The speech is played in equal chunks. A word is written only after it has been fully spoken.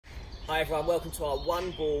Hi everyone, welcome to our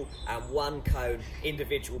one ball and one cone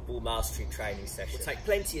individual ball mastery training session. We'll take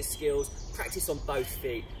plenty of skills, practice on both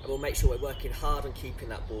feet, and we'll make sure we're working hard on keeping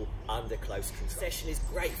that ball under close control. The session is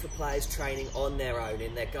great for players training on their own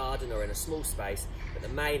in their garden or in a small space, but the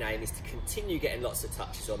main aim is to continue getting lots of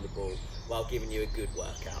touches on the ball while giving you a good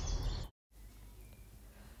workout.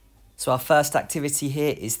 So our first activity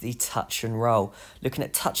here is the touch and roll. Looking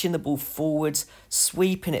at touching the ball forwards,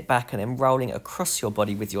 sweeping it back and then rolling it across your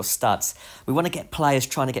body with your studs. We want to get players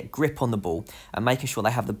trying to get grip on the ball and making sure they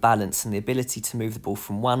have the balance and the ability to move the ball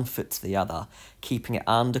from one foot to the other, keeping it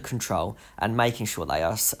under control and making sure they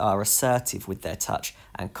are assertive with their touch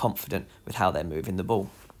and confident with how they're moving the ball.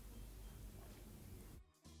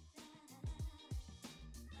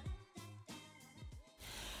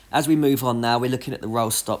 As we move on now, we're looking at the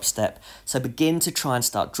roll stop step. So begin to try and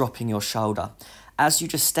start dropping your shoulder. As you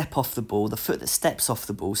just step off the ball, the foot that steps off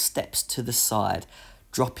the ball steps to the side,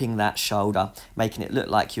 dropping that shoulder, making it look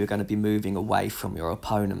like you're going to be moving away from your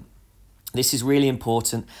opponent. This is really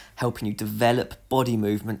important, helping you develop body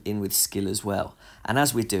movement in with skill as well. And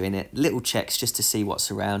as we're doing it, little checks just to see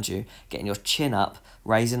what's around you, getting your chin up,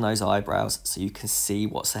 raising those eyebrows so you can see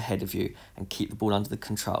what's ahead of you and keep the ball under the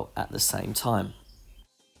control at the same time.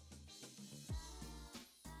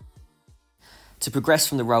 To progress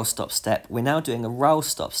from the roll stop step, we're now doing a roll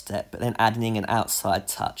stop step, but then adding an outside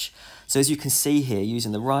touch. So as you can see here,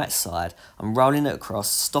 using the right side, I'm rolling it across,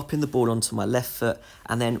 stopping the ball onto my left foot,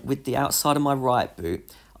 and then with the outside of my right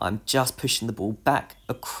boot, I'm just pushing the ball back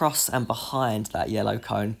across and behind that yellow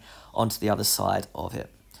cone onto the other side of it.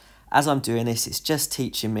 As I'm doing this, it's just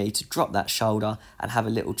teaching me to drop that shoulder and have a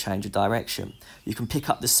little change of direction. You can pick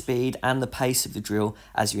up the speed and the pace of the drill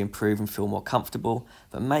as you improve and feel more comfortable,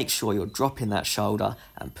 but make sure you're dropping that shoulder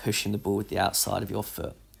and pushing the ball with the outside of your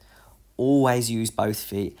foot. Always use both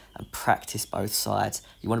feet and practice both sides.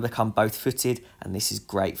 You want to become both footed, and this is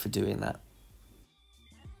great for doing that.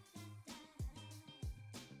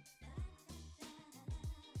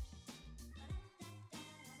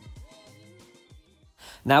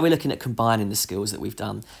 Now we're looking at combining the skills that we've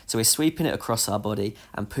done. So we're sweeping it across our body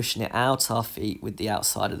and pushing it out our feet with the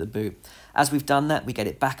outside of the boot. As we've done that, we get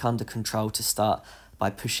it back under control to start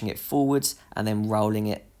by pushing it forwards and then rolling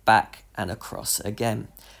it back and across again.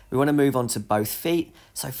 We want to move on to both feet,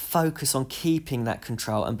 so focus on keeping that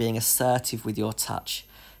control and being assertive with your touch,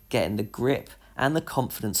 getting the grip and the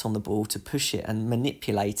confidence on the ball to push it and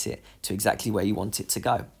manipulate it to exactly where you want it to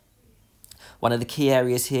go. One of the key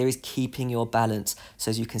areas here is keeping your balance. So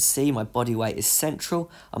as you can see, my body weight is central.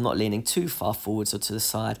 I'm not leaning too far forwards or to the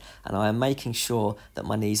side, and I am making sure that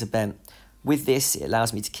my knees are bent. With this, it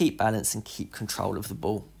allows me to keep balance and keep control of the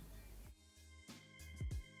ball.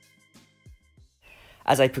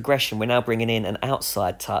 As a progression, we're now bringing in an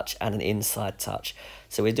outside touch and an inside touch.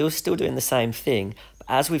 So we're still doing the same thing, but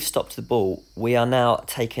as we've stopped the ball, we are now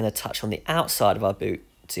taking a touch on the outside of our boot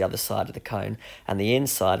to the other side of the cone, and the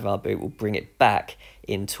inside of our boot will bring it back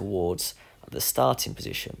in towards the starting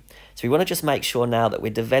position. So we want to just make sure now that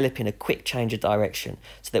we're developing a quick change of direction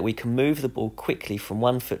so that we can move the ball quickly from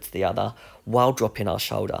one foot to the other while dropping our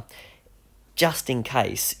shoulder, just in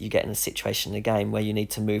case you get in a situation in the game where you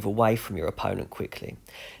need to move away from your opponent quickly.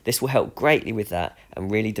 This will help greatly with that and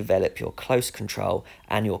really develop your close control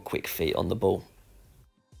and your quick feet on the ball.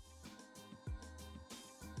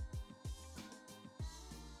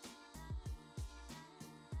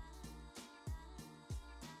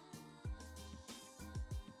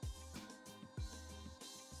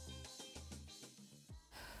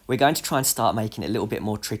 We're going to try and start making it a little bit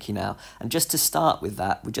more tricky now. And just to start with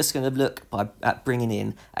that, we're just going to look at bringing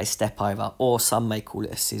in a step over, or some may call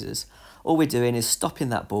it a scissors. All we're doing is stopping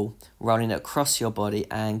that ball, rolling it across your body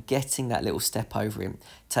and getting that little step over him,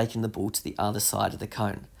 taking the ball to the other side of the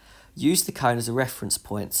cone. Use the cone as a reference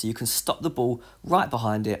point so you can stop the ball right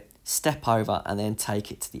behind it, step over and then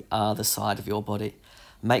take it to the other side of your body.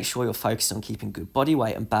 Make sure you're focused on keeping good body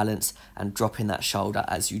weight and balance and dropping that shoulder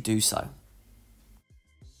as you do so.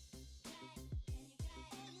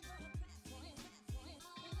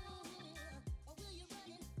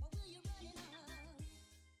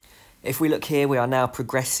 If we look here, we are now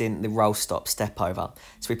progressing the roll stop step over.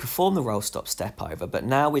 So we perform the roll stop step over, but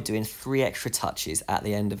now we're doing 3 extra touches at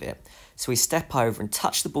the end of it. So we step over and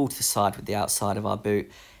touch the ball to the side with the outside of our boot.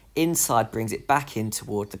 Inside brings it back in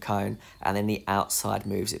toward the cone, and then the outside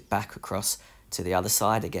moves it back across to the other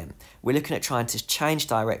side again. We're looking at trying to change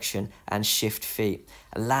direction and shift feet,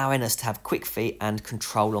 allowing us to have quick feet and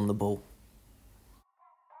control on the ball.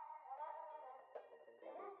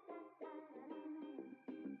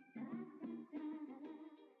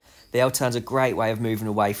 The L-turn's a great way of moving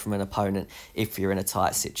away from an opponent if you're in a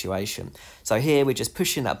tight situation. So here we're just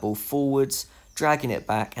pushing that ball forwards, dragging it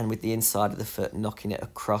back, and with the inside of the foot knocking it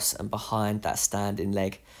across and behind that standing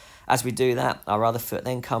leg. As we do that, our other foot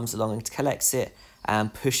then comes along and collects it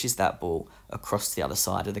and pushes that ball across the other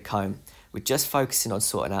side of the cone. We're just focusing on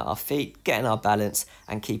sorting out our feet, getting our balance,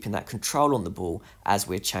 and keeping that control on the ball as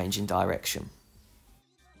we're changing direction.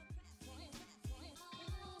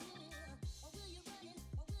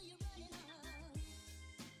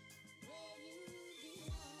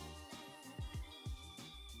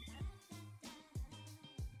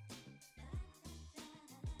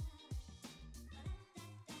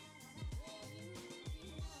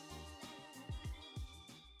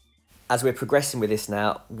 As we're progressing with this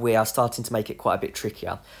now, we are starting to make it quite a bit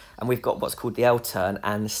trickier, and we've got what's called the L-turn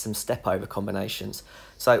and some step over combinations.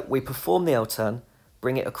 So we perform the L-turn,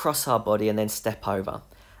 bring it across our body and then step over.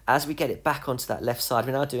 As we get it back onto that left side,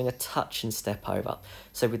 we're now doing a touch and step over.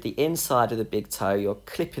 So with the inside of the big toe, you're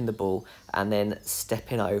clipping the ball and then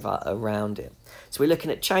stepping over around it. So we're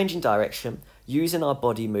looking at changing direction, using our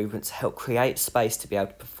body movement to help create space to be able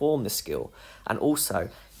to perform the skill, and also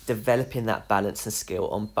developing that balance and skill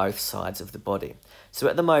on both sides of the body. So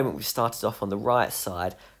at the moment we've started off on the right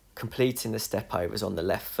side, completing the step overs on the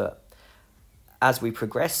left foot. As we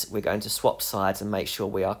progress, we're going to swap sides and make sure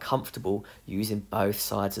we are comfortable using both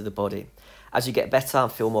sides of the body. As you get better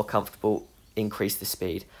and feel more comfortable, increase the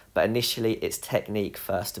speed. But initially it's technique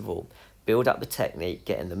first of all. Build up the technique,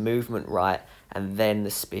 getting the movement right, and then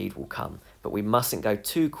the speed will come. But we mustn't go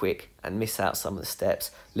too quick and miss out some of the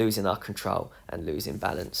steps, losing our control and losing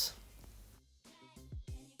balance.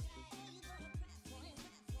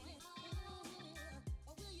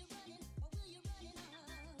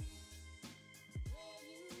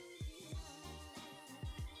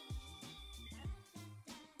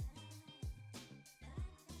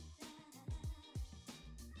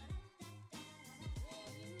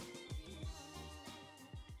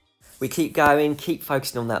 We keep going, keep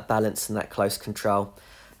focusing on that balance and that close control,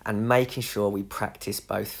 and making sure we practice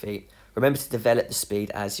both feet. Remember to develop the speed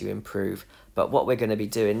as you improve. But what we're going to be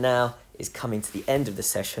doing now is coming to the end of the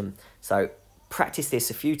session. So practice this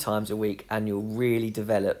a few times a week and you'll really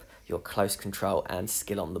develop your close control and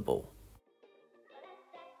skill on the ball.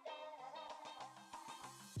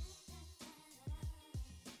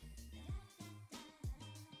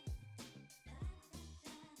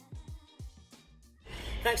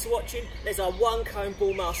 Thanks for watching. There's our one cone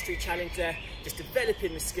ball mastery challenge there, just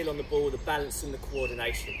developing the skill on the ball, the balance and the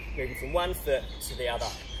coordination, moving from one foot to the other.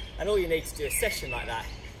 And all you need to do a session like that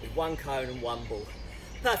with one cone and one ball.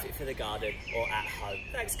 Perfect for the garden or at home.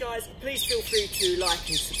 Thanks guys, please feel free to like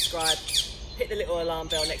and subscribe. Hit the little alarm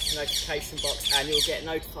bell next to the notification box and you'll get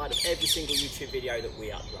notified of every single YouTube video that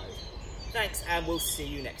we upload. Thanks and we'll see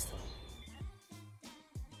you next time.